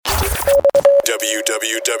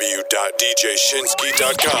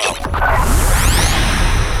www.djshinsky.com.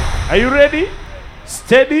 Are you ready?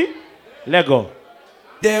 Steady? Lego.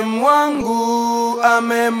 Dem wangu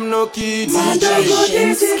amemnoki DJ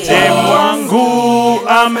Shinski. Dem wangu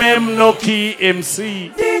amemnoki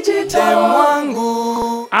MC. Dem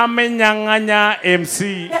wangu amenyang'anya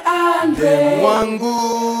MC. Dem wangu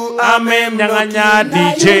Amemnyang'anya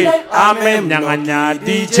DJ. Amemnyang'anya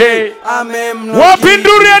DJ. amemnoki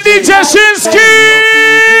Wapinduria DJ Shinski.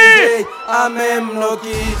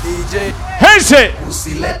 amemnoki DJ. Hese.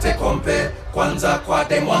 Usilete kompe kwanza kwa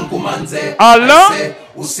dem wangu manze. Alo? Aise,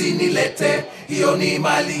 usinilete hiyo ni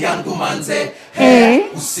mali yangu manze. Hey,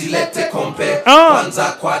 usilete kompe kwanza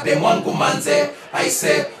kwa dem wangu manze.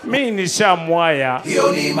 Aise, mimi nishamwaya.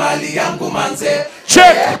 hiyo ni mali yangu manze.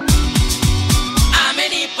 Check.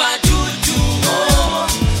 Amenipa juju.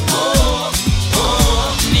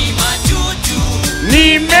 Ni majuju.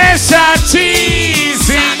 Nimesha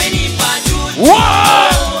cheese. Amenipa juju.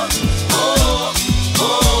 What?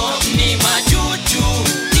 Ni majuju.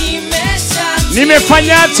 Nimesha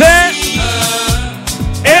Nimefanyaje?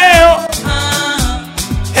 Eo.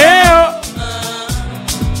 Eo.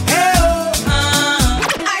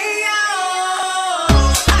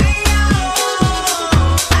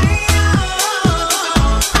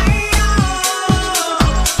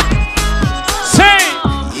 Say.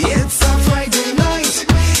 It's a Friday night,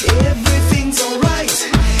 everything's alright.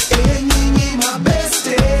 Enyinyi my best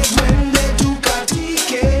day, when they do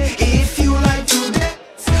katike. If you like to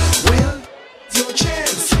dance, well, it's your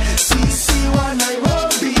chance. Sisi wa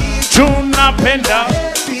Nairobi, Tunapenda.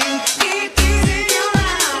 happy. It is in your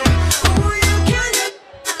life, who you can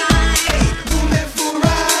deny.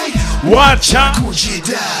 Umefurahi, Wacha.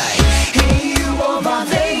 kujidai. Hey, you over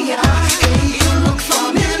there, hey, you look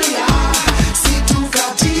familiar. Si tu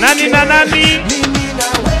katike. Nani na nani? Mimi na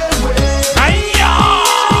wewe. Aya.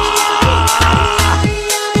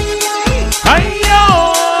 Aya.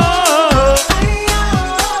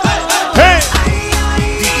 Hey.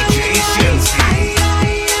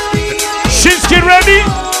 Shinski ready?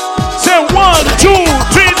 Say 1, 2,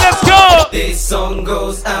 3, let's go. This song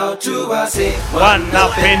goes out to us.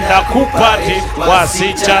 Wanapenda kupati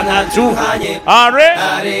wasichana tu. Are.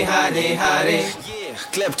 Hare hare hare. Yeah,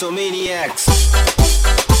 kleptomaniacs.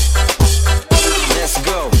 Let's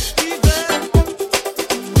go.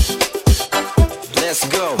 Let's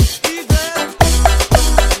go.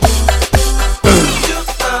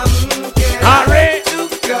 Are. Are.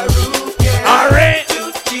 Are.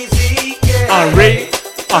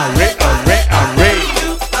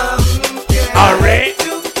 Are.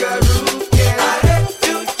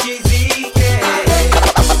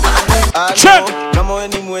 Are. Check. Kama wewe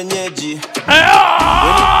ni mwenyeji.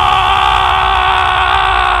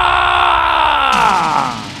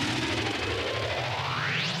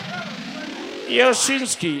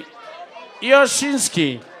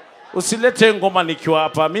 Shinski, usilete ngoma nikiwa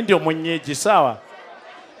hapa, mimi ndio mwenyeji, sawa?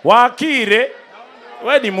 Wakire,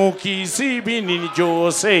 we ni mukisi, mimi ni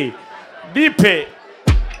Jose. Dipe.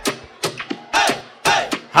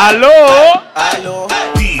 Hello? Halo.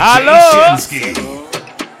 Hello?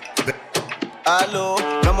 Halo.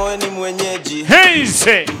 Kama wewe ni mwenyeji. Hey,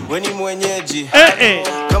 say. Wewe ni mwenyeji.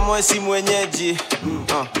 Kama wewe si mwenyeji.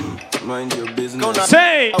 Mind your business.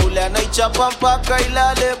 Say. Ule anaichapa mpaka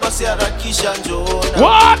ilale basi harakisha njoona.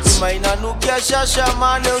 What? Mainanukia shasha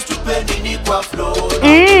mane ustupendi ni kwa flow.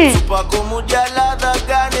 Super komudia ladha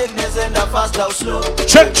gani nezenda fast au slow.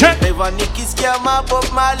 Check. Never nikisikia mabob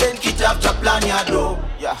malen kitafta plan ya do.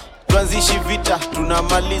 Yeah. Tuanzishi vita,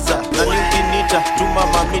 tunamaliza. Na ni ukinita, tuma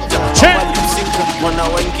mamita. Malimsinka,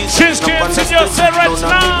 wanawaingiza. Shinski, MC yourself right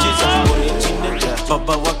now.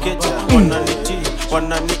 Baba wakeja, wananiti,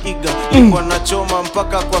 wananiiga. Wanachoma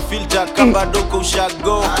mpaka kwa filter, kabadoko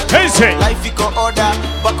ushago. Hey, say. Life iko order,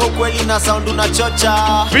 bako kweli na sound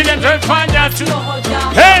unachocha. Vile nitafanya tu.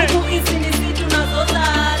 Hey.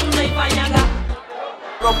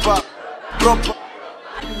 Proper.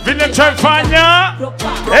 Vile nitafanya.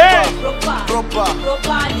 Hey. Proper.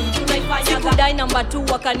 Sikudai namba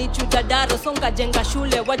 2 wakanichuta daro. Songa jenga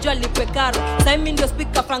shule wajua lipe karo. Saimi ndio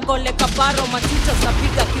speaker Frankole Kaparo. Matuta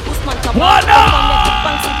sapiga ki Usman Kabaro.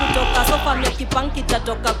 Kipansi kutoka sofa mya kipanki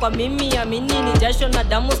tatoka kwa mimi. Amini ni jasho na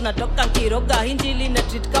damu zinatoka kiroga. Hinjili na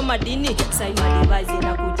treat kama dini. Saima device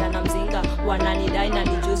inakuja na mzinga. Wananidai na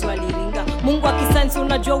nijuzi waliringa. Mungu akisansi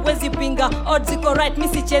unajua uwezi pinga. Odds iko right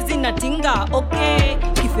misi chezi na tinga. Okay,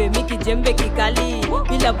 kifemi kijembe kikali.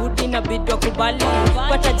 Bila budi na bidwa kubali.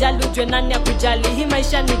 Pata jali ujwe nani ya kujali. Hii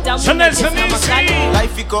maisha ni tamu na kesi na makali.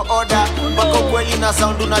 Life iko order, bako kweli na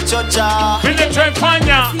sound unachocha. Vile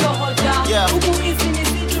nitafanya. Sio hoja. Yeah. Huku hizi ni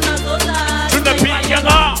si tunazota.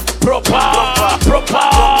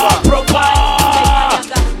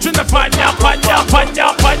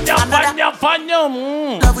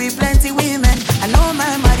 unafanya Love with plenty women. I know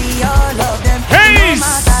my money, all of them. Hey! No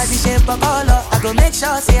matter the shape or color, I go make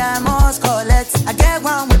sure say I must collect. I get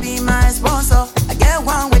one will be my sponsor. I get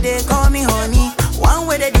one where they call me honey. One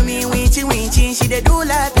where they do me winchy winchy. She they do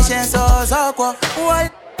like patience or so.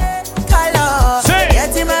 What color? Say.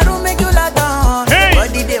 Get in my room, make you lie down. Hey!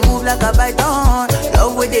 Body they move like a python.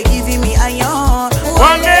 Love where they giving me iron.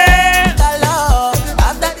 One day. Color.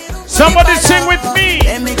 After the room, Somebody sing with me.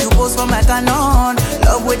 they make you pose for my canon.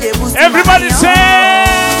 Love where they boost Everybody my say. iron.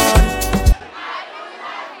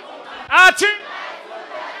 Archie.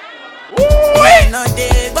 I know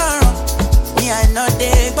they borrow. Me, I know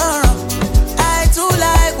they borrow. I too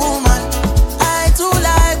like woman. I too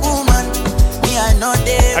like woman. Me, I know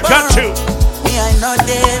they I borrow. got you. Me, I know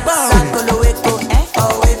they borrow. Sakolo weko,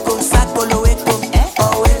 oweko. Sakolo weko,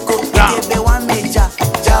 oweko. Now. Ikebe one major,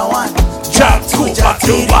 jawan. Jaku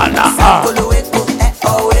batubana. Sakolo weko,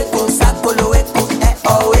 oweko. Sakolo weko,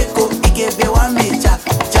 oweko. Ikebe one major,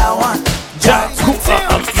 jawan. Jaku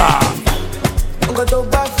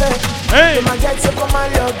Hey.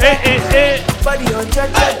 Hey, hey, hey. Body on check.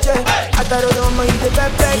 I thought I don't mind the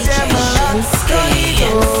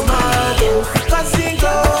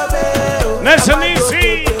Nice and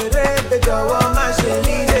easy.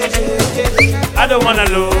 I don't wanna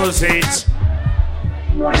lose it.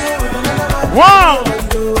 Wow.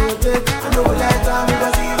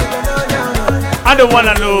 I don't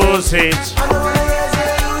wanna lose it.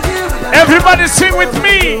 Everybody sing with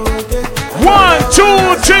me. 1,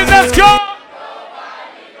 2, 3, let's go.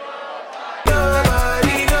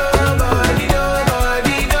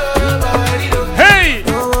 Hey.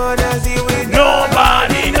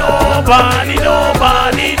 Nobody, no.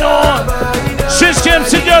 Shinski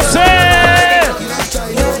MC Joseph.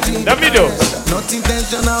 Davido. Not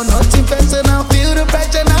intentional, feel the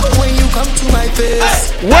pressure now when you come to my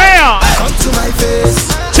face. Where? Come to my face.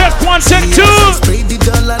 Check 1, check 2. Straight the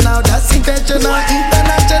dollar now, that's intentional,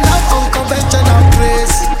 international, unconventional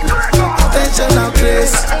grace. Conventional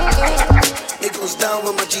grace. It goes down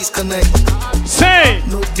when my G's connect. Say,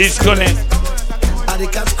 disconnect. I the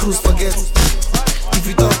catch cruise forget. If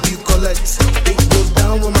you talk, you collect. It goes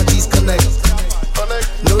down when my G's connect.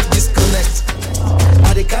 No disconnect.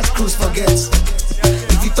 I the catch cruise forget.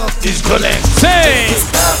 If you talk, you Disconnect. Say.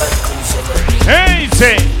 Hey,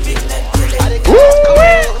 say.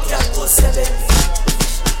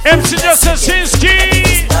 MC Joseph Shinski.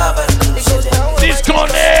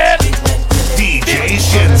 Disconnect. DJ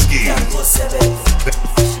Shinski.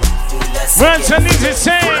 Once I need to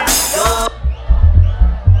say.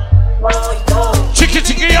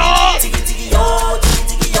 Chiki yo.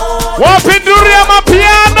 Wapinduri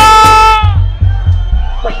Amapiano.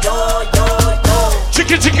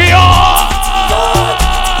 Chiki yo.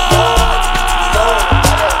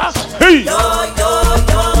 Hey.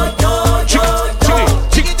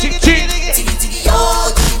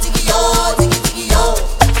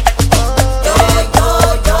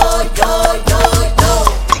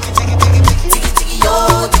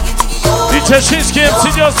 Shinski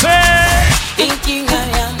MC Joseph. Thinking I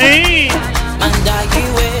am Hey. and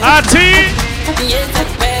Ati. I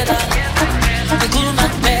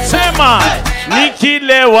Sema.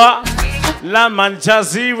 Nikilewa. La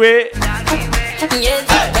manchaziwe. I'm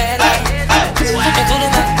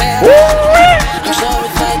sorry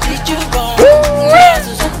if I did you wrong.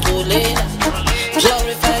 I'm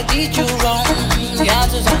sorry if I did you wrong.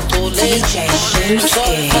 I'm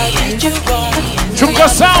sorry if I did you wrong. Chunga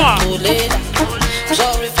sawa. I'm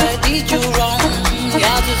sorry if I did you wrong.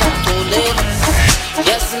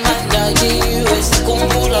 Yes, man,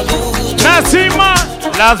 Nasima.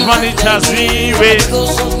 Lazima nichaziwe.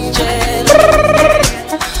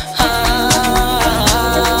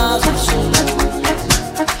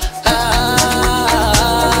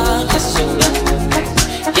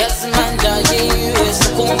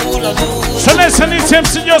 So listen, it's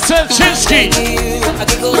MC Joseph Shinski.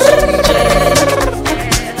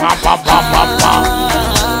 Pam, pam, pam, pam,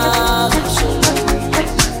 pam.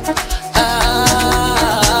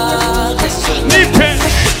 Nipe.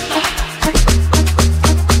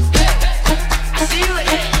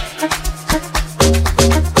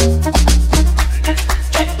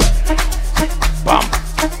 Bam.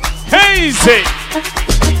 Hey, say.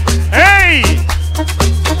 Hey.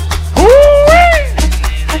 Woo-wee.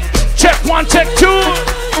 Check 1, check 2.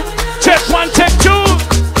 Check 1, check 2.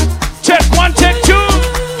 Check 1, check 2.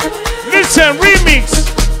 Listen, remix.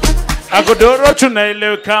 Agodoro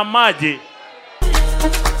tunaeleweka maji.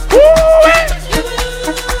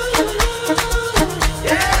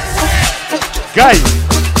 Guys,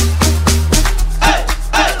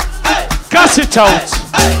 cast it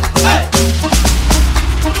out.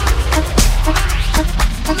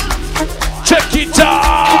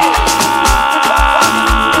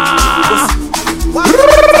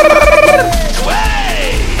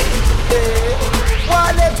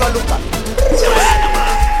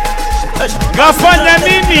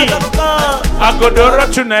 nini? Agodoro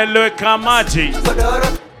tunaeleweka maji.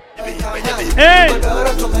 Hey.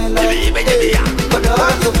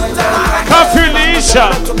 Curfew iliisha.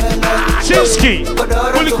 Shinski,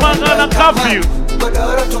 kulikuwa na curfew.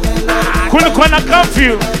 Kulikuwa na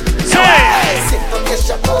curfew. Say.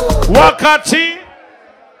 Wakati.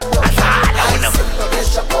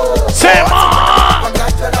 Sema.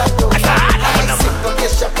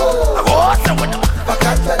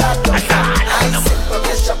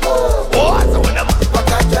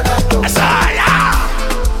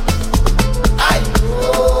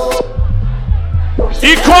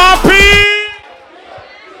 Iko wapi?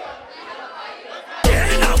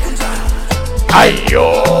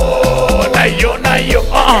 Ayo, nayo.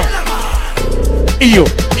 Iyo.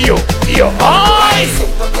 Ay.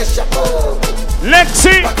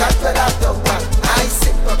 Lexi.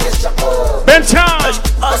 Bencham.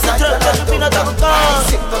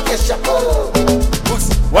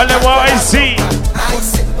 Wale wa IC.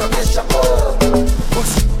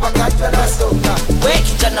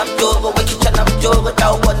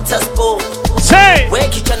 Say.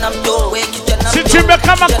 Sichimbe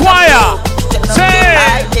kama kwaya. Say.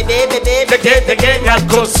 Tege ya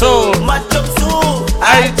koso.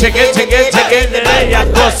 Ay tege ya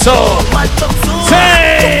koso.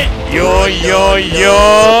 Say. Yo.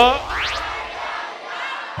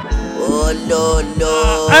 Oh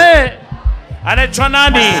no. Hey. Anaitwa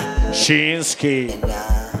nani? Shinski.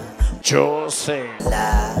 Jose.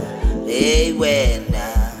 Hey, when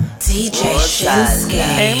DJ Shinski.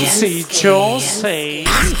 MC Jose.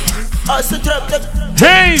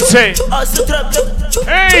 Hey, say.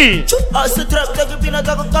 Hey.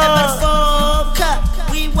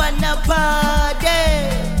 We wanna party.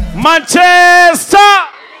 Manchester.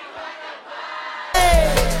 Hey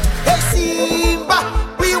Simba,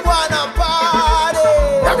 we wanna party.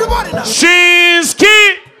 Everybody now.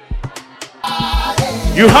 Shinski.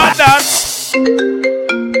 You heard that?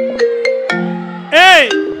 Hey.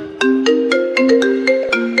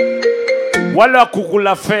 Wala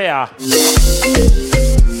kukula fea.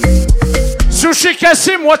 Sushike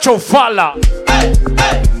simu wacha ufala.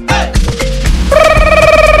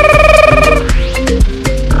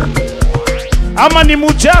 Ama ni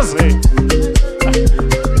mujaze.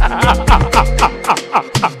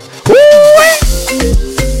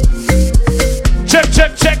 Check.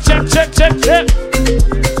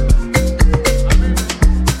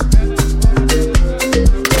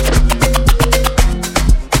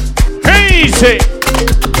 Hey, say.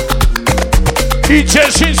 DJ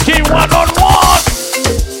Shinski one-on-one.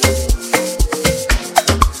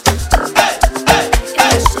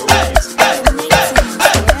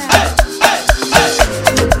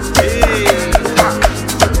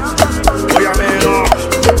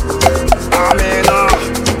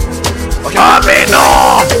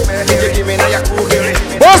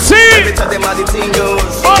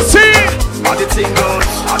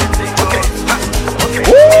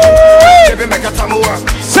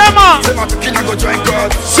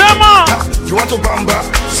 Sema. You want to bamba?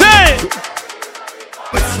 Say.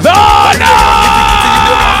 No.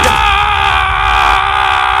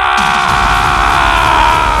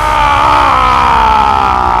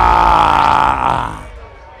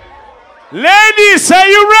 Ladies, are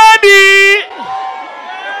you ready?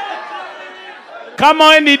 Come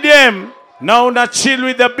on, any them. Now una chill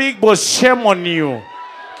with the big boss. Shame on you.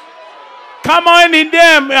 Come on, any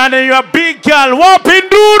them, and you're a big girl.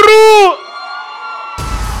 Wapinduru.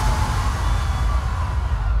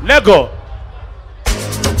 Lego.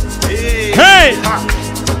 Hey.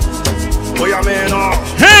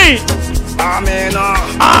 Hey. Ameno.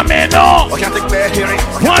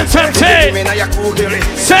 Once and say.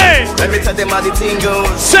 Say. Let me tell them how the thing goes.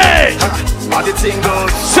 Say. How the thing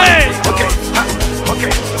goes. Say. Okay.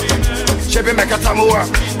 Chebe make a tamua.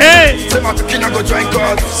 Hey. Say my picking go join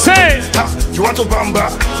God. Say. You want to bamba?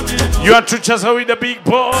 You want to chase with the big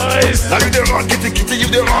boys. Now you the wrong, kitty, you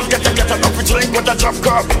the wrong, get enough to drink with a drop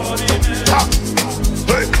cup.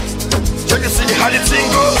 Hey. So you see how the thing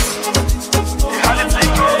goes. How the thing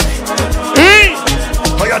goes. Hey.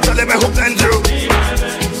 Oh, you tell them I hope and do.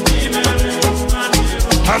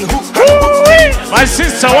 And who? My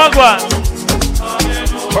sister Wagwan.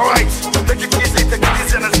 Alright, take it easy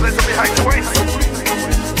and let's place it behind the waist.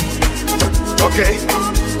 Okay.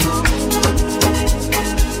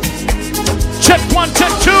 Check 1,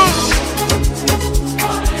 check 2.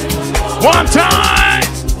 One time.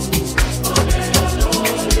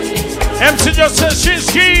 MC Joseph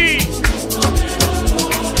Shinski.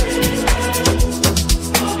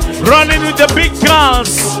 Running with the big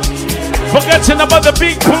girls. Forgetting about the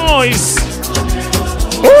big boys.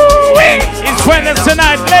 It's Wednesday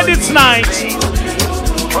night, ladies' night.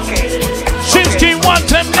 Shinski, one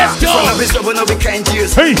time, let's go.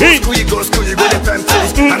 Hey, hey. School you go, the fam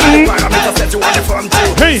too. And I parameters set you on the farm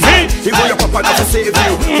too. Hey, hey. You go your papa not to save you.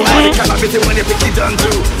 Nobody can have it when you pick it down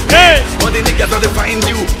too. Hey. All the niggas don't find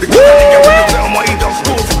you. Because the nigga when you tell me, he don't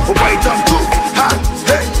cook. Or buy it don't cook. Ha,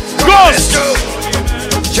 hey. Ghost. Let's go.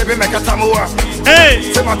 Chebe make a samoa.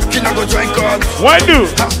 Hey. Say my pikin I go join God. Why do?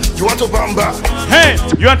 Ha, you want to bamba? Hey,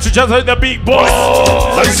 you want to just hit the big boss?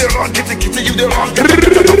 Now you the wrong, kitty, you the wrong. Get up,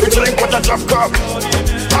 we drink what a drop cup.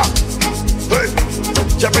 Ha, hey.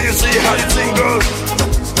 Chebe, you see how the thing goes.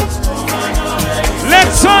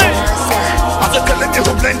 Let's say. I just tell them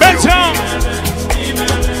who blend better.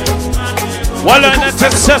 Well, in the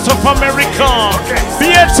success of America.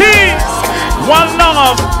 BAT. One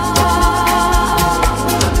love.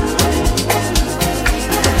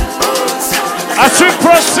 As we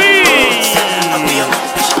proceed,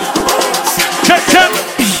 check.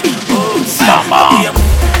 Mama,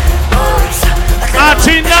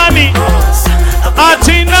 Atinani,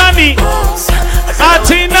 Atinani,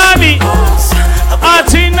 Atinani,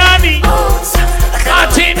 Atinani,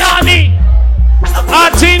 Atinani,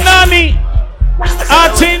 Atinani,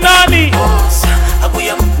 Atinani.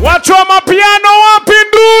 Watu wa Amapiano wapi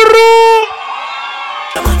nduru?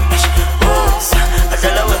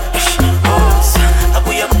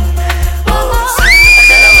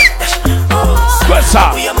 Quesa,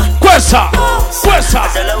 quesa, quesa,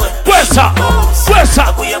 quesa, quesa,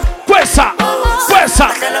 quesa, quesa,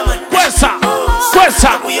 quesa,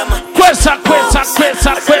 quesa, quesa,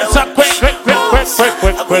 quesa,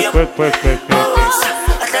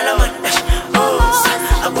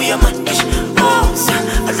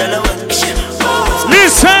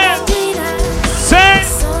 listen, say,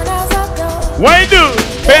 why do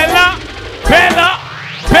Bella, Bella,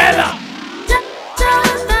 Bella.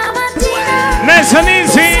 Nice and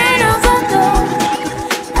easy.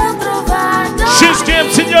 Shinski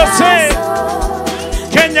MC Jose.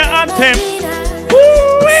 Kenya anthem.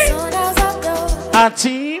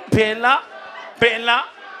 Ati Bella, Bella,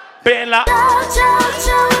 Bella.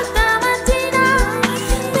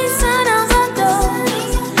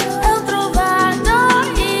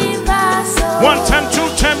 1 time, 2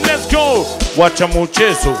 time, let's go. Wacha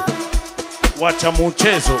muchezo. Wacha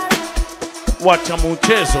muchezo. Wacha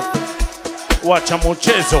muchezo. Wacha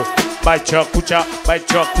muchezo. Baicha kucha,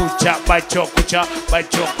 baicha kucha, baicha kucha,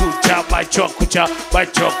 baicha kucha, baicha kucha,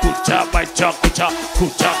 baicha kucha, baicha kucha,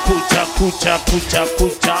 kucha, kucha, kucha, kucha, kucha,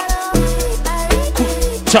 kucha,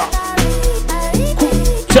 kucha.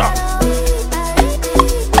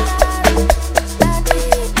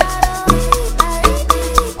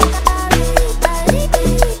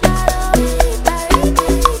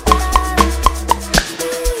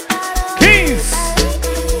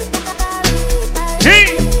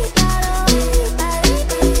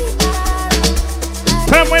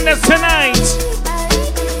 Tonight.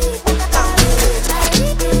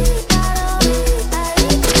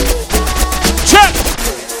 Check.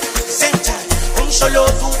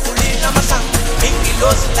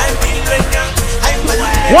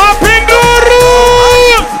 Wapinduru.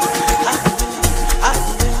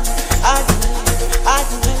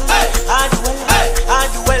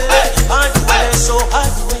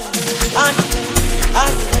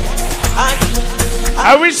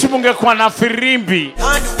 I wish mungekuwa na firimbi.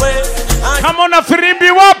 Kama una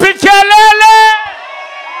firimbi wapi kelele?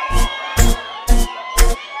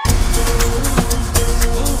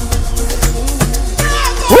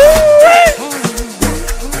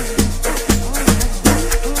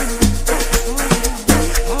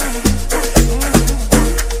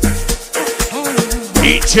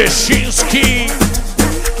 DJ Shinski.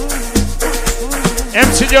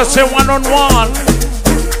 MC just say 1-on-1.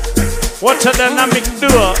 What a dynamic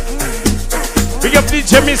duo. Big up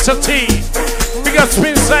DJ Mr. T. Big up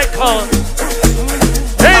Spin Cycle.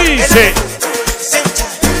 Easy.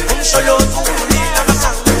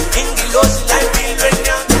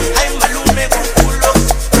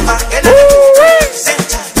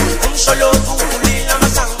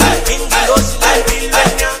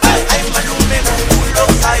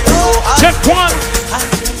 Check one.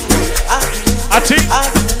 Ati,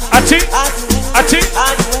 ati, ati, ati,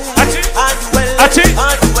 ati.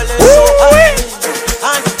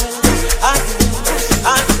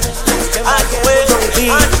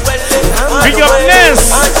 Big up Ness.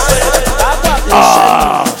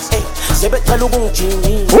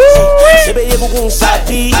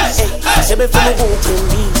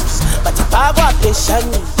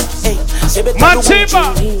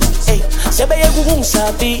 Matiba. Sebe yegung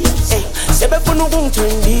sabi, sebe punugung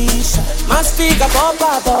twindisha. Mastika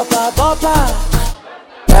popa, popa, popa.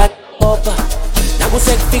 Popa.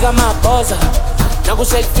 Nagusek figa mapoza.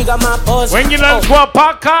 Nagusek figa mapoza. Wengine kwa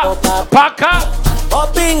paka, paka.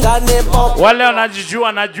 Popinga ne popa. Wale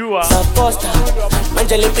wanajijua najua. Posta.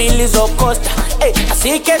 Manjele pili zo costa.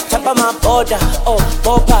 Asike chapa mapoda. Oh,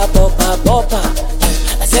 popa, popa, popa.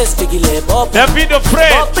 David of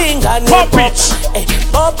Fred, pop it,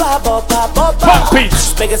 popa, popa, popa, pop it,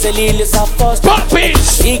 pop it.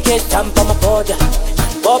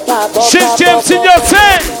 She's James in your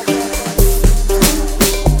set.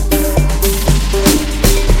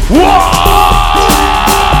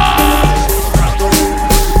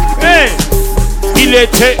 Hey, il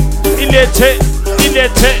était.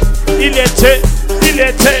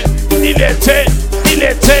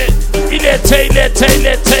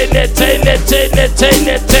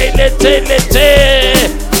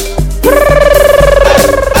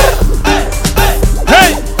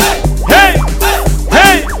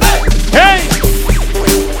 Hey.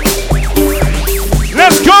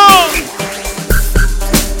 Let's go.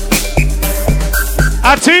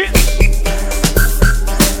 Ati.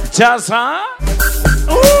 Jaza.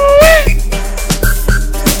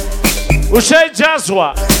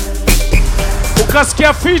 Ushajazwa.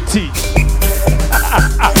 Ukasikia fiti.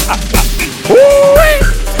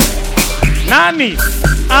 Nani?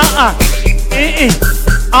 Hey.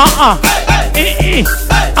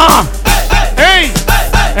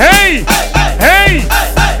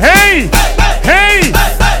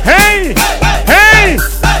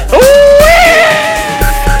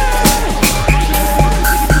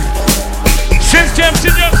 She's James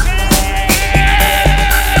in your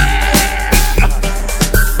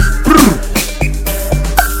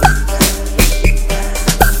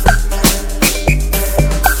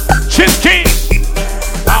Shinski.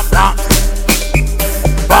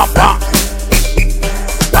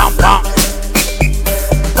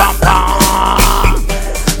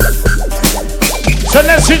 So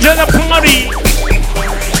let's enjoy the party.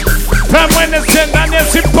 From when it's in the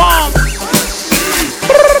Zipang.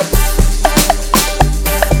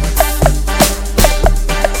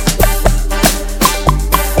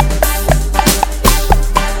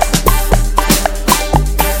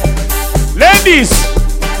 Ladies,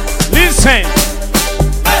 listen.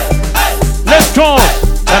 Let's go.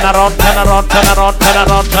 Turn around.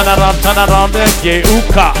 Yeah,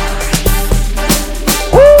 uka.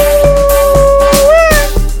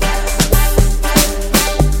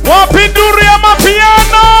 Wapinduri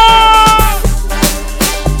Amapiano.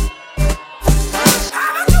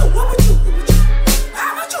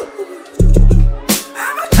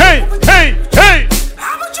 Hey.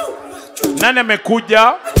 Nani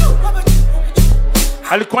amekuja?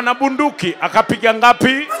 Alikuwa na bunduki, akapiga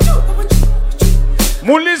ngapi?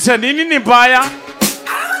 Muulize nini mbaya?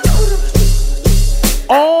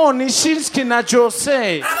 Oh, ni Shinski na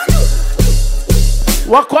Jose.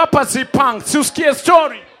 Wako hapa Zipang, si usikie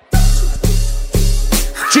story.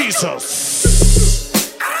 Jesus.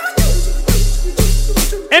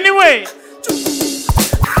 Anyway.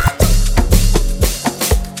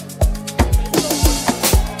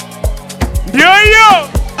 Yo.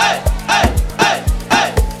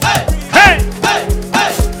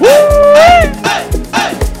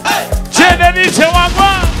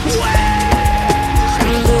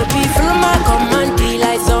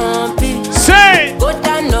 Say.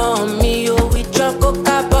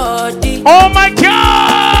 Oh my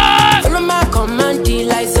God. Follow my command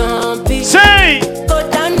like zombie. Say. Go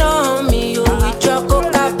down on me, you with your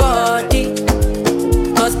coca body.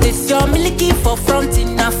 Cause this your milky for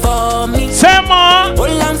fronting na for me. Say more.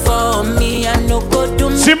 Hold on for me, I no go do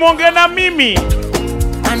me. Simonge na mimi.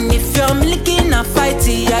 And if you're milky na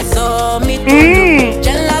fighty, I saw me.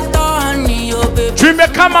 Gelato honey, oh baby. Dream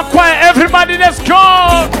come a quiet, everybody let's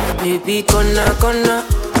go. Baby, gonna.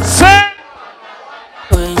 Say.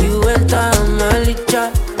 When you enter my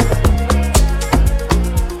licha.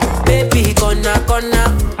 Baby, gonna.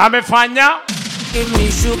 Amefanya. Give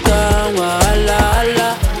me sugar,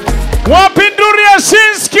 wala. Wapinduri ya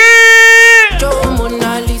Shinski.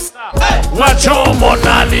 Macho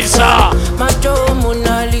Mona Lisa.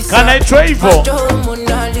 Kanaitwa hivyo.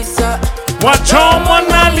 Macho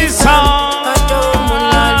Mona Lisa.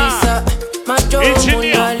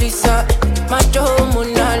 Engineer.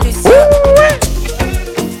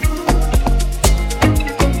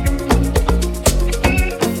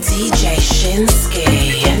 DJ Shinski.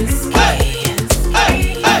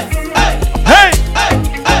 Hey.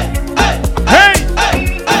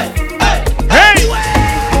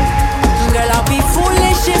 Girl, I'll be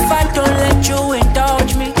foolish if I don't let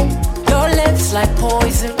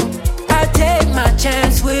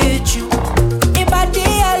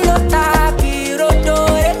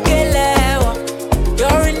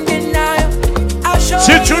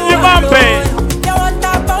Chichunyi Mambe.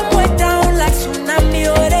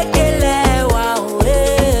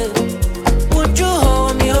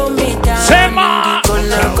 Sema.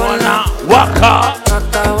 Waka.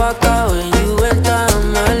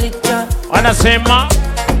 Anasema.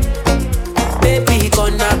 Baby,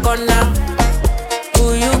 kona.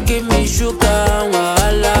 Will you give me sugar?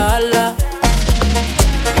 Wala.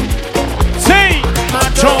 Say.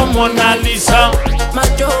 Macho Mona Lisa.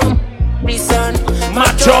 Macho Lisa.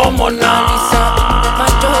 Macho Mona.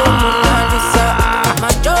 Macho Mona Lisa.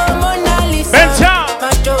 Macho Mona Lisa. Bencha.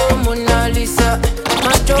 Macho Mona Lisa.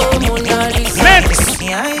 Macho Mona Lisa. Next.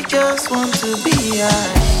 I just want to be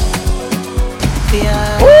high.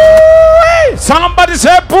 Somebody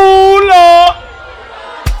say pull up.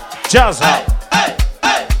 Just up.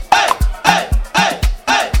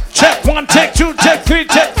 Check 1, check 2, check 3,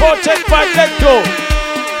 check 4, check 5, let's go.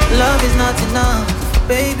 Love is not enough,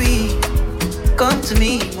 baby. Come to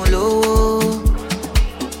me, Molo.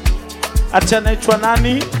 Anaitwa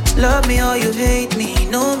nani? Love me or you hate me,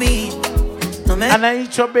 know me. No matter.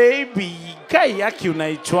 Anaitwa baby. Kai yaki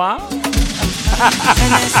unaitwa?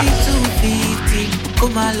 NSC 250,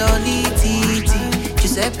 Kumaloni Titi.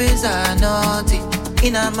 Giuseppe's a naughty,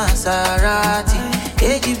 in a Maserati.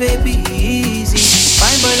 Hey, baby, easy.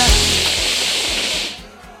 Fine boy like.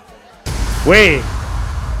 We.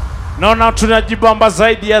 Naona tunajibamba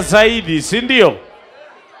zaidi ya zaidi, si ndio?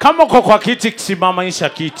 Kama uko kwa kiti kisimamaisha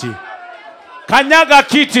kiti. Kanyaga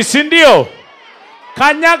kiti, si ndio?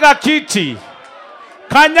 Kanyaga kiti.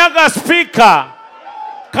 Kanyaga speaker.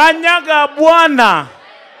 Kanyaga Bwana.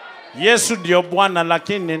 Yesu ndio Bwana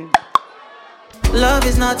lakini Love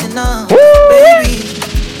is not enough, baby.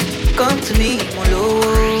 Come to me, Molo.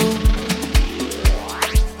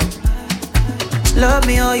 Love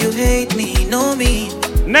me or you hate me, know me.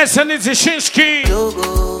 Nessa is Shinski.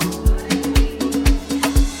 Logo.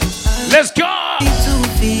 Let's go.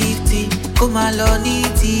 250, Kumaloni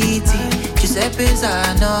Titi. Giuseppe's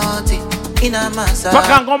a naughty, in a Maserati.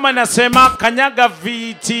 Paka ngoma inasema kanyaga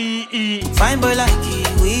VTE. Fine boy like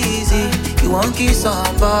you, easy. You won't kiss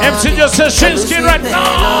somebody. MC just says Shinski right now.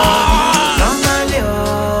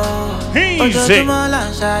 Easy.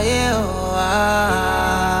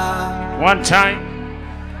 One time.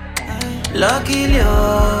 Lucky Leo,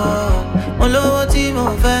 Molo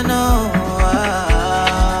Timo Feno.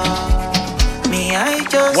 Me, I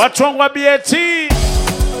just. What's wrong with BAT?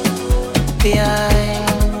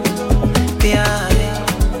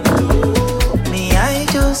 Me, I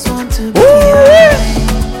just want to be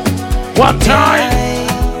one time.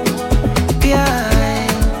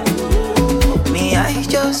 Me, I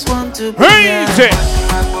just want to be Easy.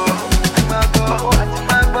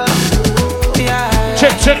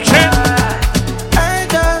 Check. I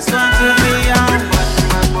just want to be young.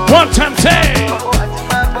 One time say.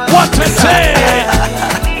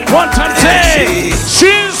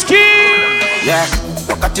 Shinski. Yeah,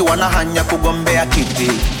 wakati wanahanya kugombea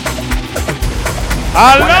kiti.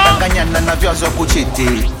 Wanadanganyana na vyazo kuchiti.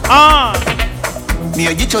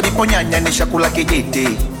 Mio jicho liponyanya ni shakula kijiti.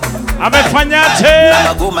 Amefanyaje? Na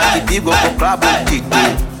magoma kipigo kwa klabu kiti.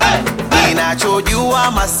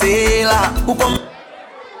 Ninachojua masela uko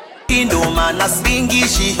Indoma na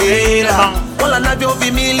singishi hela wala navyo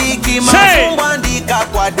vimiliki mafumbo andika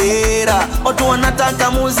kwa dera watu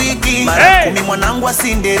wanataka muziki mara 10 mwanangu wa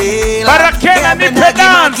Cinderella Barakena nipe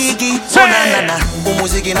dance onana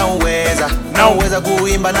umuziki na uweza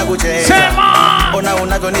kuimba na kucheza ona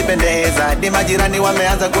unavyonipendeza di majirani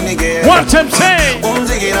wameanza kunigeza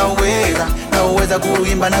umuziki na uweza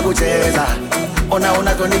kuimba na kucheza ona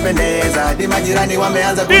unavyonipendeza di majirani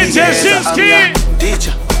wameanza kunigeza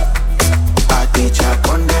teacher Teacher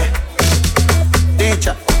Konde,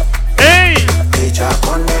 teacher. Hey, teacher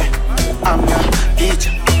Konde, I'm your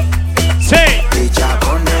teacher. Say, teacher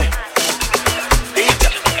Konde,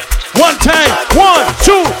 teacher. One time, 1,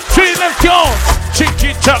 2, 3, let's go.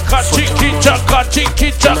 Chiki chaka, chiki chaka,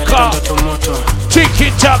 chiki chaka,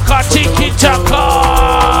 chiki chaka, chiki chaka.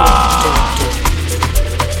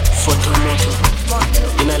 Fotomoto,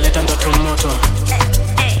 inaleta ndoto moto.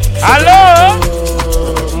 Hello.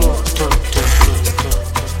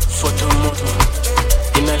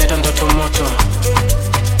 Inaleta ndoto moto.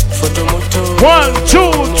 Fotomoto. 1,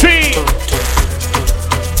 2, 3.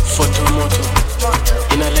 Fotomoto.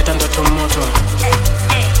 Inaleta ndoto moto.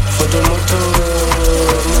 Fotomoto.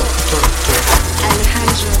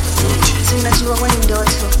 Alejandro, tunajua wewe ni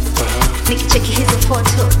ndoto. Nikicheki hizo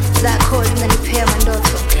foto zako zinanipea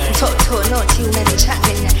mandoto. Mtoto noti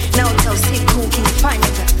unanichanganya na usiku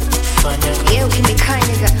ukinifanyaga. Yeah,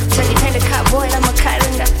 ukinikanyaga. Utanipenda ka boy na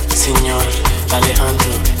makaranga. Signor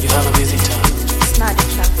Alejandro, you have a visitor. It's not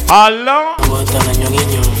Hello?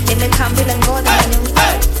 Nimekambila ngoda na nyungu.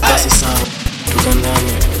 Basi sawa,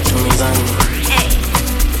 tukandane, tumizane.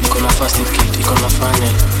 Niko na first kit, iko na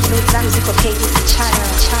final. Nudes zangu ziko keji zichana.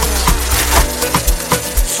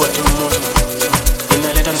 Foto moto,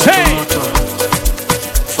 inaleta ndoto moto.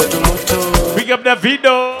 Foto moto. Big up the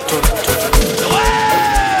video.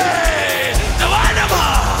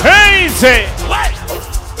 Hey, say.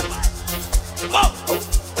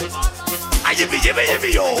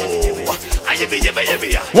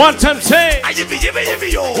 One time say.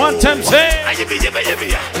 One time say.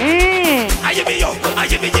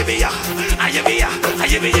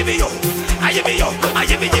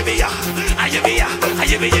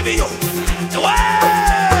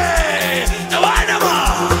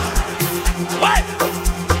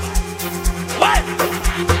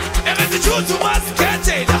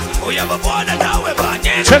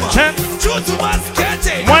 Check, check.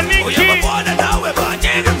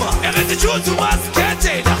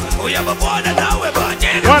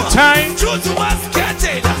 One time.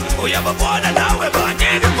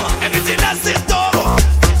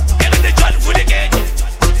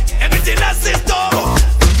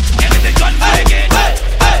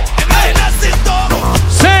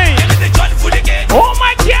 Say. Oh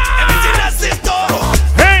my God.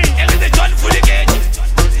 Hey.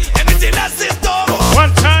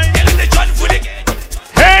 One time.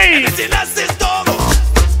 Hey.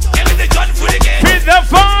 Beat the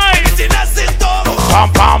fight. Bam,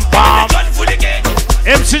 bam, bam.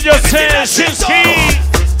 MC just said Shinski.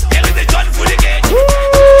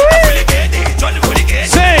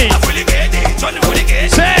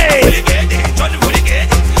 Say.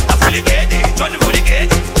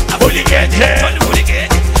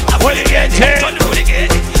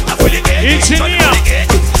 Engineer.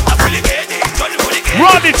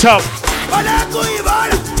 Run it up.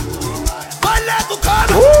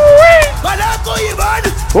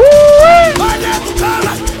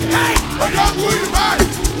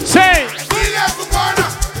 Say.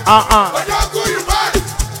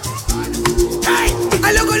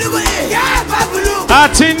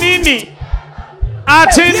 Ati nini?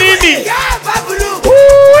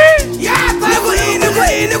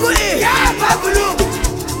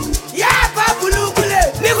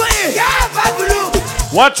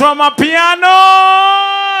 Watu wa Amapiano.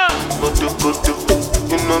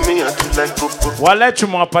 Wale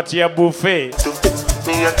tumewapatia buffet.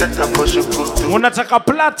 Unataka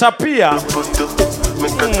plata pia?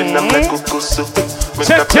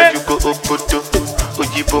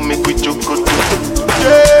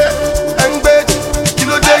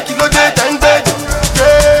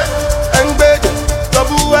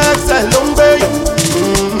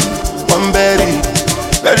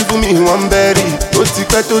 Berry for me, one berry. Ó ti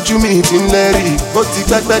pẹ́ tójú mi ti ń lẹ́rì. Ó ti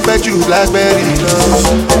pẹ́ jù blackberry.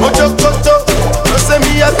 Ojo koto, no say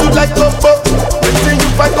me I do like Coco. Wetin you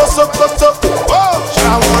fight go sokoto.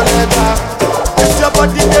 Ṣàwọn ẹ̀dá, it's your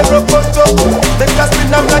body dey rokoto. Make us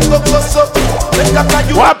spin am like kokoso. Make us carry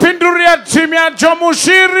you. Wapinduria timu ya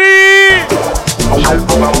Jomushiri.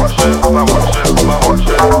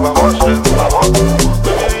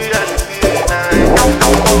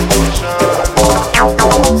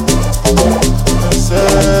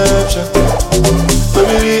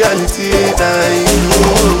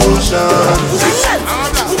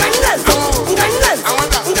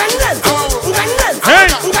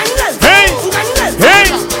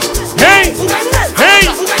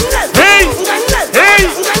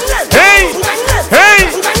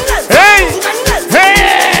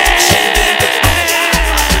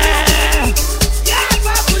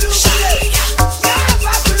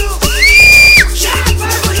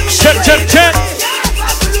 Check.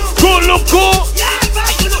 Kuluku.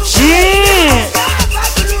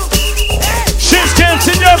 Shinski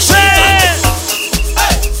senior say.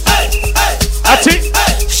 Ati.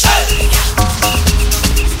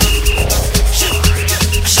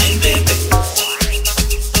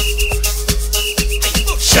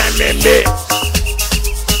 Shambebe.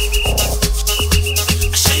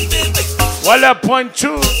 Wala point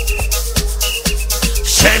two.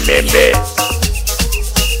 Shambebe.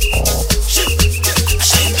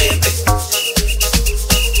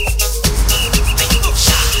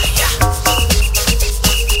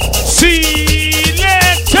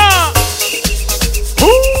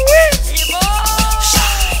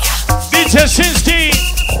 DJ Shinski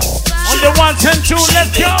on the 110-2,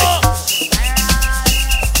 let's go.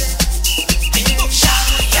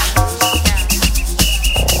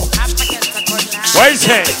 What is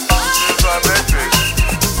it?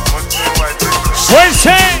 What is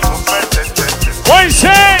it? What is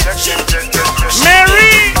it?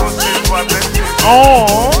 Mary?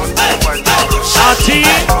 Oh. party.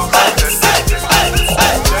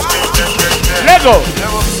 Lego. They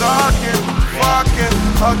were talking, walking,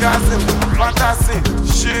 orgasm, fantasy,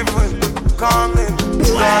 shivering, coming,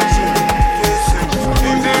 touching, kissing.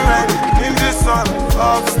 In the rain, in the sun,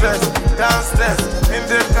 upstairs, downstairs, in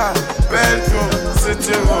the car, bedroom,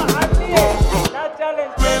 sitting room, boom, boom.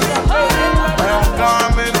 I am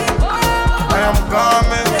coming, I am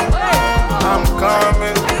coming, I'm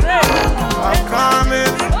coming, I'm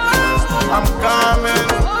coming, I'm coming,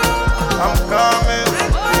 I'm coming.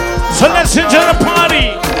 So let's enjoy the party.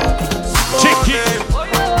 Chicky,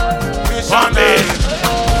 Mommy,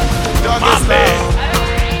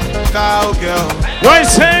 cowgirl. What you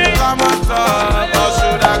say? Come on top, or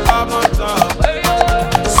should I come on top?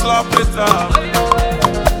 Slop it up,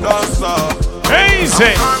 don't stop.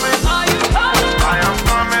 Easy.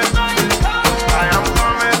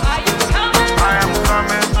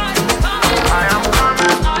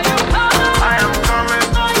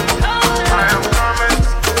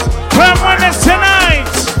 Tonight,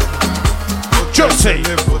 Jose,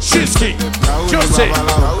 Shinski, Jose.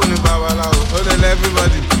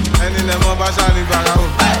 Everybody, any name of Bashani Barao.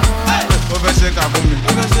 Over shake up for me.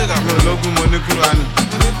 Local Monicurani.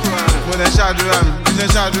 When they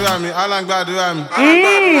shadow me, Alan Baduami.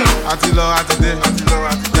 Atilo Atide,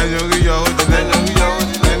 then you read your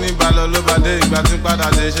hood, any ballo over day, but in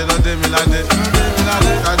Padade, Shelo de Milade.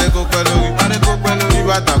 Adeko Pelori,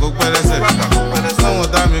 Ibata go Pelese.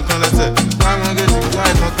 Someone time in Colese. I'm going to get you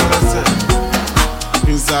guys on Colese.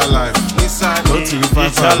 Inside life, inside, no to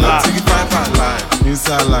life.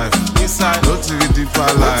 Inside life, inside, no to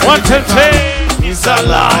life. What to say? Inside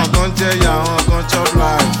life. I'm going to chop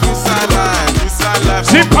life. Inside life.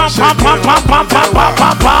 Zipang, pam, pam, pam, pam, pam, pam,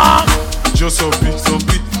 pam, pam. Josopi, so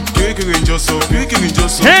beat. Kicking Josopi,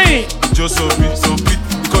 hey, Josopi, so beat.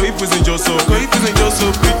 Because he was in Josopi,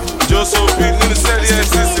 Josopi, little Sally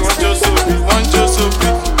SS, one Josopi,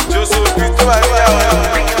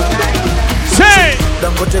 say,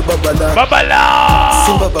 Dangote Babala, Babala,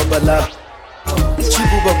 Simba Babala,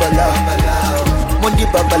 Chibu Babala, Mondi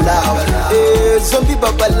Babala, Zombie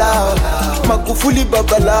Babala, Magufuli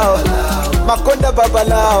Babala, Makonda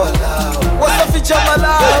Babala, Wasaficha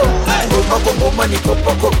Malao, Mama ni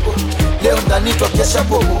Kopoko, leo ndani tokesha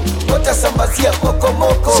bobo, watasambazia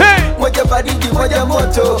kokomoko, moja baridi moja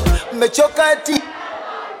moto, mmechoka eti,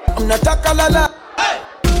 mnataka lala,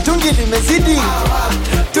 tungi limezidi,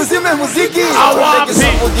 tuzime muziki,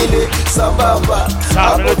 mugile sambamba,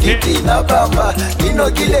 hapo kiti na bamba,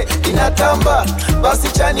 inogile inatamba, basi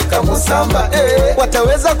chani kamusamba,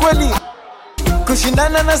 wataweza kweli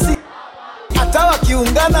kushindana nasi, hata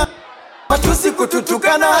wakiungana, matusi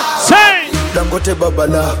kututukana. Dangote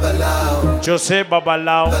Babala, Jose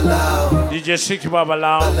Babalao, DJ Shiki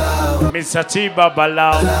Babalao, Mr. T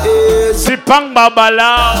Babalao, Zipang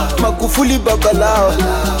Babalao, Magufuli Babalao,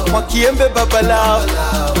 Makiembe Babalao,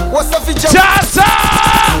 Wasafi Jasa!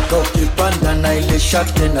 Ukipanda na ile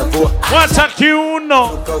shate na voa, Wasa kiuno,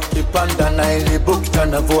 ukipanda na ile bukta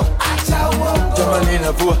na voa, jamani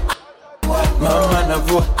na voa, mama na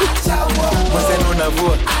voa, mwazenu na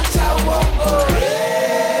voa,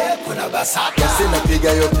 basaka sina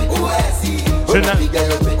piga yope uwezi unapiga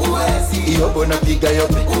yope uwezi yobo napiga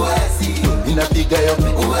yope uwezi ninapiga yope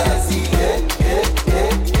uwezi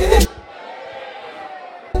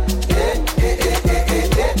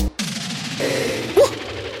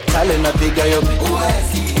Tale napiga yope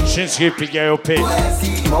uwezi Shinski piga yope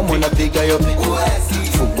uwezi Momo napiga yope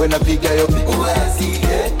uwezi Fungwe napiga yope uwezi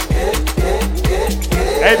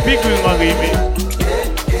Hey pigu ngangimi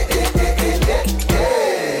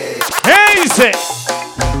Hey se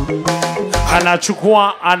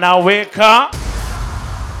anachukua anaweka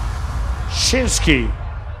Shinski.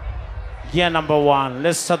 Yeah, number one.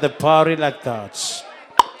 Let's start the party like that.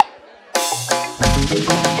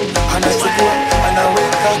 Anachukua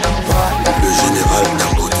anaweka Le général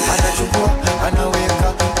Dangote. Anachukua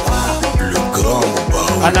anaweka Le grand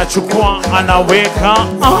Bao. Anachukua anaweka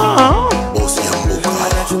Boss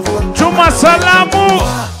Yamboka. Juma salamu.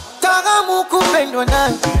 Tamu kupendwa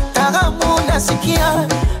nawe, tamu nasikia,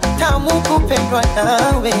 tamu kupendwa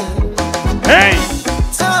nawe. Hey!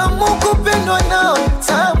 Tamu kupendwa nawe,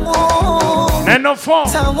 tamu. Neno fo.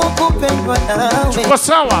 Tamu kupendwa nawe. Tuko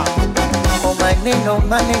sawa.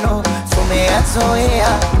 Maneno,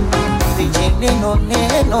 tumeyazoea.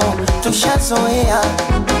 Vijineno, tushazoea.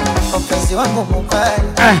 Mpenzi wangu mubaya,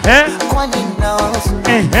 kwani naosu,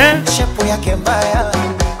 shepu yake mbaya.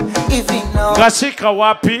 Kasika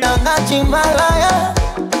wapi? Nangaji malaya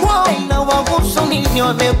ina wabusu nini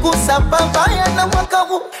wamegusa babaya na mwaka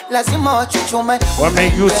huu lazima wachuchume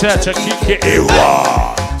wamegusa cha kike ewa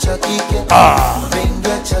chakike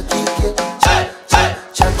mengia chakike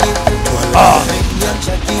chakike mengia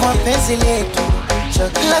chakike wapenzi letu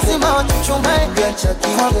lazima watuchumae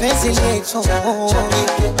chakike wapenzi letu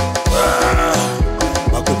chakike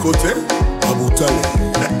Makokote Abutale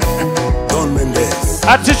Don Mendes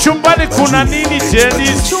ati chumbani kuna nini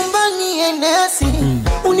Dennis? Chumbani enesi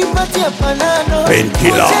unipatie panado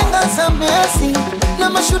Painkiller. Kujenga za Messi na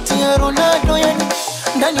mashuti ya Ronaldo yani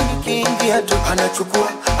ndani nikiingia tu anachukua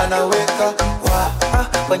anaweka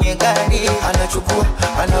kwenye gari anachukua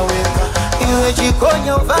anaweka iwe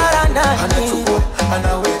jikoni varandani anachukua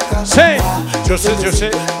anaweka Say Jose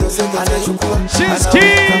anachukua Shinski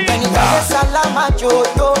salama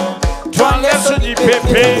joto Twaleso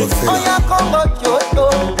jipepe Oya Kongo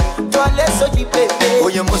joto Twaleso jipepe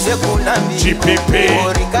Oye Mose Kunambi jipepe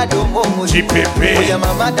Ricardo Momo jipepe Oye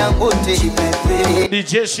Mama Dangote jipepe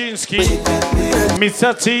DJ Shinski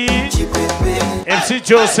Misati MC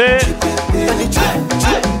Jose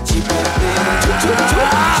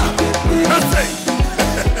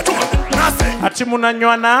ati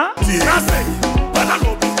munanywana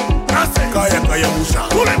Kaya Musa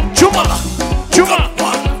Chuma Chuma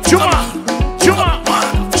Chuma Chuma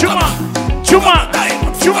Chuma Chuma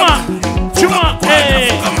Chuma Chuma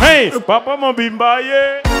Hey Papa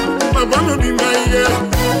Mobimbaye Papa Mobimbaye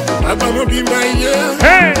Papa Mobimbaye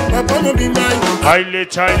Hey Papa Mobimbaye Haile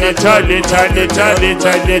Chale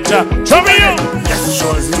Chomio Yes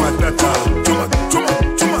Shozi Matata Chuma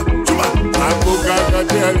Akoka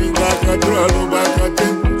Alinga Kadro Bakate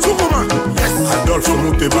Sukuma Yes Adolphe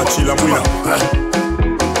Mutebachi la Mouina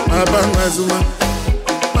Abangazuma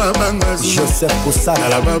Joseph Koussana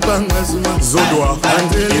la Babangazuma Zodoa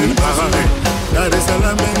Angeline Arare Dar es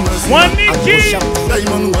Salaam Mwaniki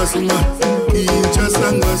Diamond Wazuma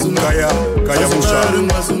Kinshasa Wazuma Kaya Musa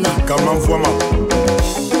Kama Mfwama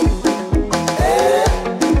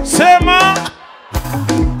Sema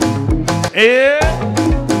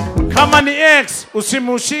kama ni ex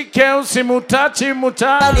usimushike usimutachi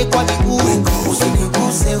mutani kwa miguu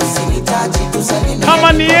usiniguse usinitachi tusalimie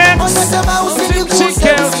kama ni ex unasema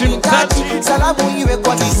usiniguse usinitachi salamu iwe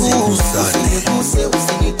kwa miguu usiniguse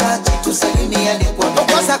usinitachi tusalimiane kwa miguu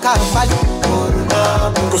kwanza kampali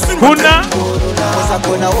kuna kwanza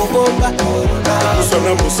kuna ogopa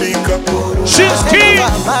Kusana musika Shinski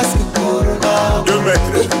maski 2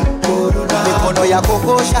 metres mikono ya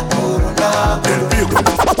kokosha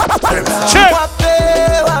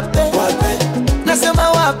wape nasema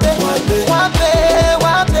wape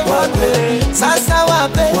sasa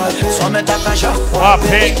wape sometaka sha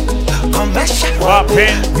wape kombesha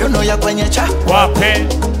wape yuno ya kwenye cha wape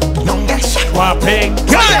nyongesha wape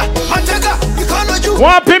haya mateka mikono juu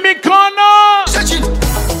wapi mikono chini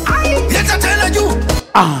leta tena juu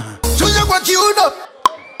tuja kwa kiuno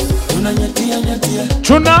tunanyatia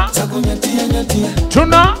Tuna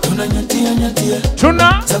Tuna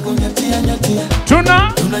Tuna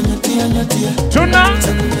Tuna Tuna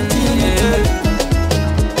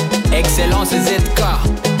Excellence ZK,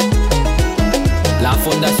 la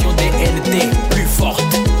fondation DNT plus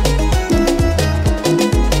forte.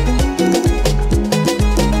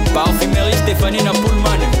 Parfumerie Stéphanie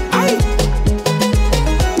Napoulman. Aïe.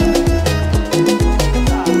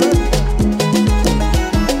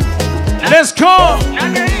 Let's go.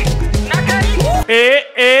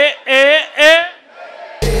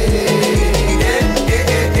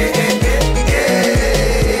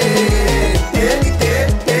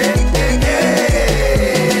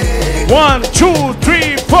 One, 2,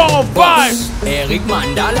 3, 4, 5. Eric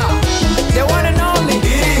Mandala, the one and only.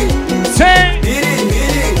 Say.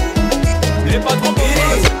 Le patron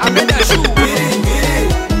propose. Abedachou.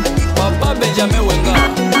 Papa Benjamin Wenga.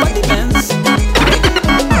 Body Benz.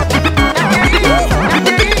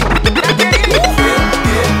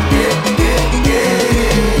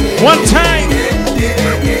 One time.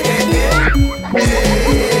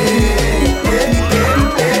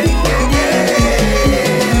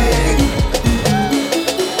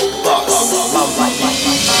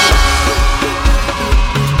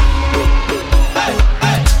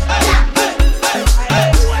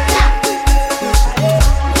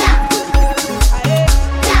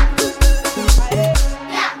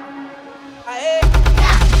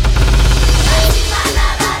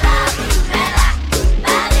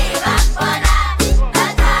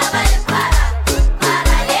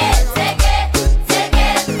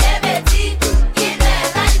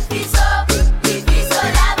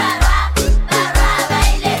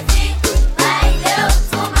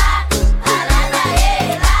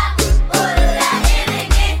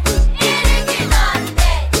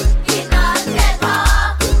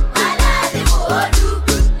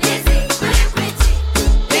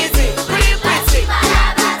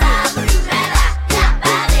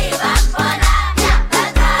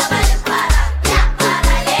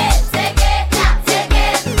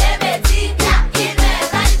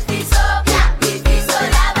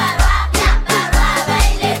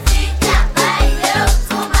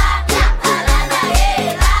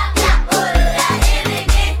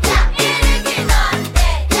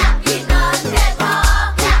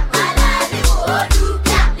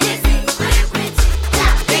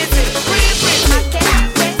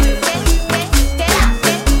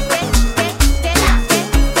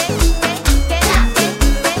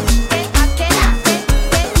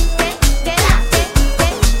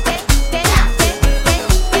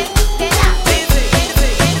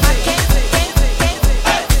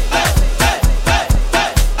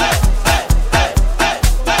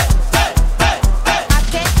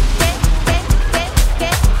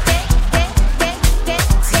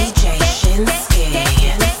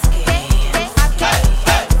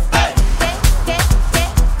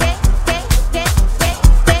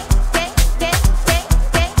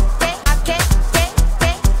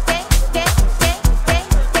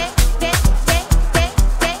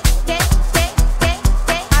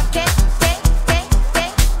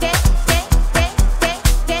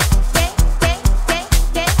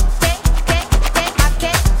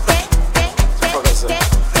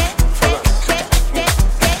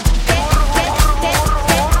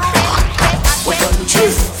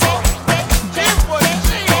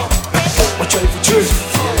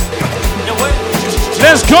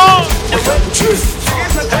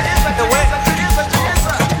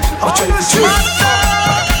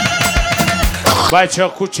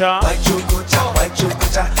 Wachokucha.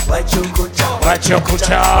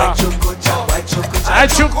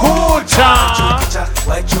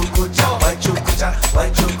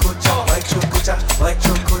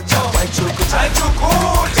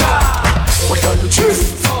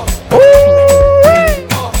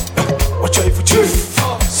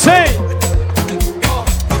 Say,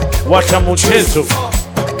 wacha mchezo.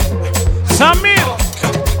 Samir,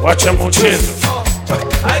 wacha mchezo.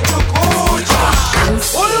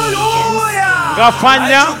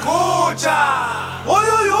 Ngafanya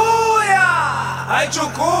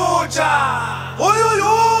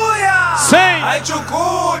say say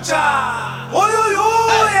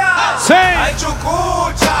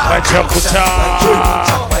Wachokucha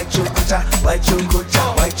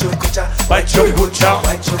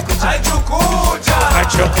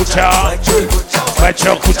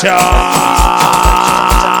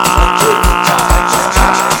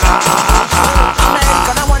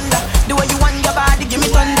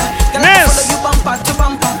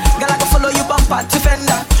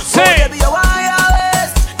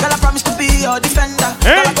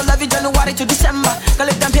January to December, can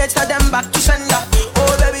let them page them back to sender.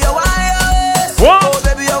 Oh baby, you wires. Oh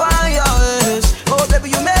baby, you wires. Oh baby,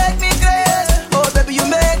 you make me crazy. Oh baby, you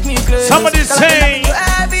make me crazy. Somebody say,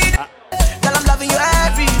 girl, I'm loving you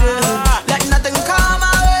every day. Let nothing come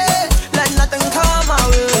away. Let nothing come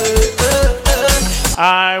away.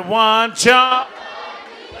 I want you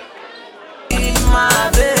in my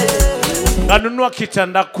bed. Nanunua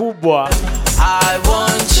kitanda kubwa. I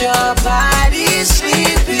want your body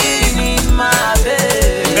sleeping in my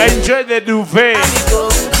bed. Enjoy the duvet. I'm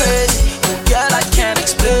going crazy, girl, I can't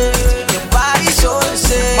explain. Your body's so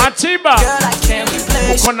insane. Matiba, girl, I can't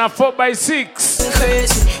replace. Ukona 4x6.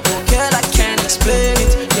 Crazy, girl, I can't explain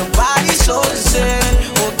it. Your body's so insane.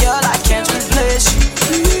 Oh, girl, I can't replace you.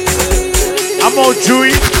 I'm all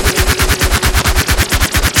Jewy.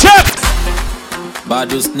 Check.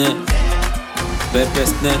 Badusne,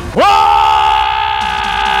 Pepesne.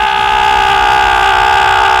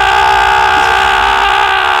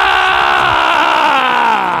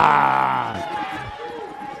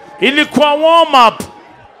 Ilikuwa warm up.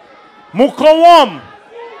 Muko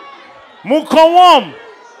warm.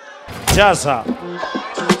 Jaza.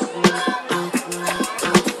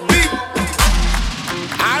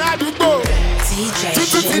 DJ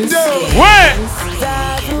Shinski. Where?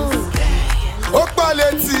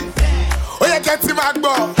 Okbaleti. Oye keti magbo.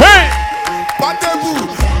 Hey. Patebu.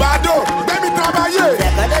 Bado. Baby travailler.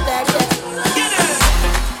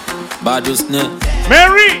 Badusne.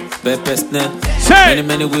 Mary. Pepesne. Say.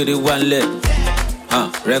 Many with it one leg.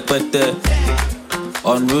 Repete.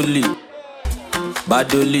 Unruly.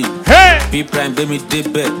 Badoli. Hey. P prime baby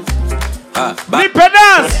debate.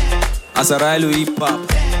 Dance. As a ride hip hop.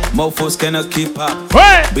 Mofos cannot keep up.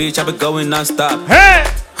 Hey. Bitch, I be going non-stop. Hey.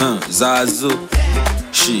 Zazu.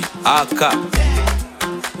 She. Aka.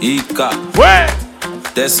 Ika. Where?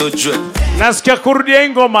 Teso Jwe. Nasikia kurudia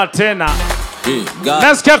ingoma tena. Hey,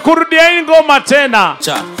 Nasikia kurudia ingoma tena.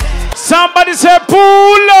 Cha. Somebody say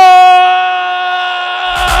pull up.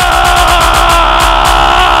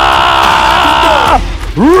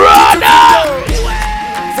 Run up.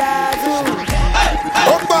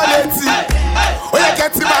 Okbaleti. Oye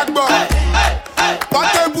keti magbo.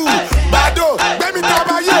 Patebu. Bado. Baby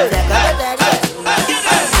travailler.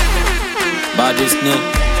 Badusne.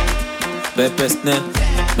 Pepesne.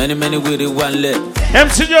 Many with it one leg.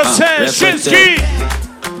 MC Joseph Shinski.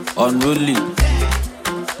 Unruly.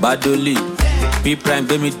 Badoli. P prime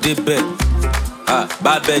baby debate.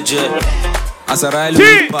 Babeje. As a ride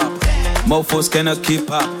hip hop. Mofos cannot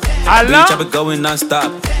keep up. Bitch, I be going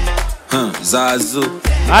non-stop. Zazu.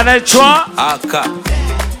 Anaitwa Aka.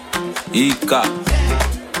 Ika.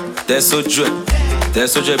 Teso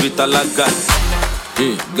Jwe bitalaga.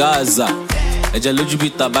 Gaza. Eja loju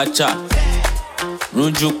bitabacha.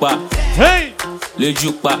 Runjupa. Hey.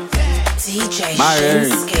 Lejupa. DJ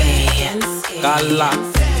Shinski. Kala.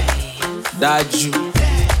 Daju.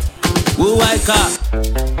 Wuwaika.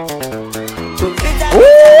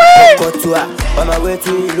 Kotua, on my way to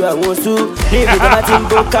Ilu Awonsu. Ni vijana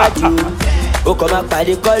timbo kaju. Uko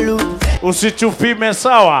mapadi kolu. Usitupime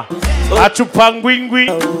sawa.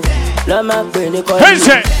 Atupangwingwi. Lama kwenye kolu. Hey.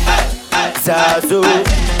 Zazo.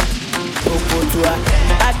 Kotua.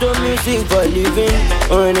 I do music for living.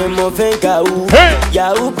 Only moving Yahoo.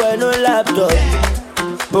 Yahoo but no laptop.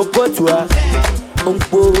 Kotua.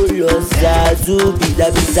 Umpolo Zazu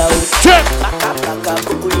biza. Check.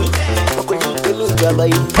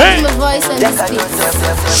 Hey. My voice and the speech.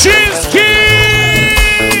 Shinski.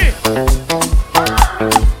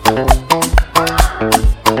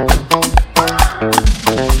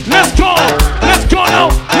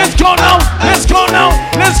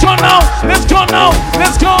 go now.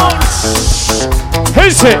 Let's go.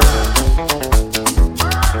 Here's it.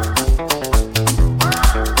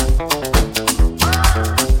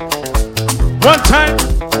 One time.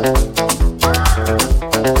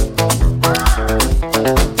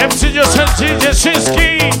 MC Joseph DJ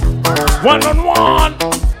Shinski. One on one.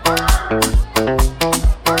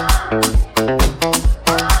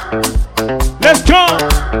 Let's go.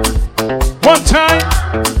 One time.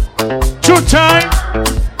 Two time.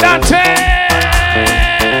 That's it.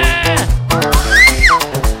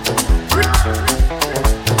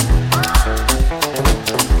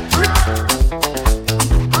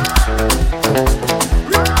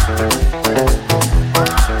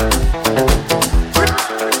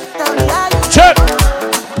 Check.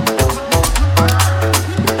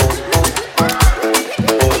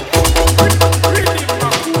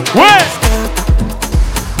 Where?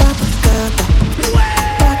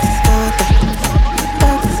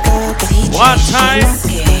 One time.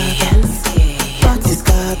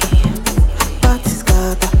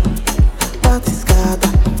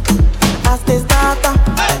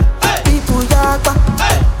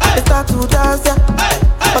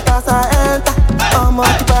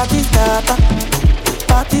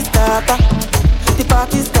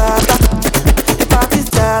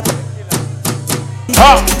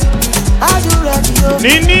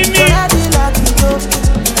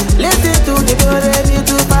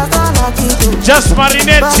 Just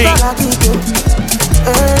marinetti.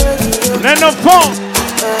 Neno po.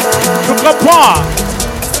 Tuko po.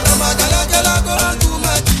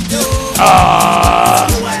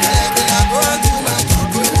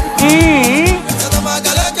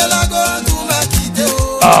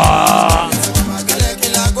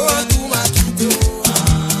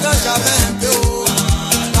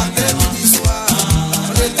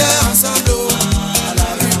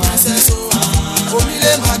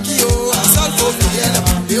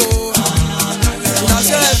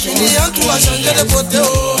 Changer de côté,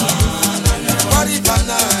 oh,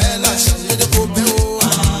 Maripana.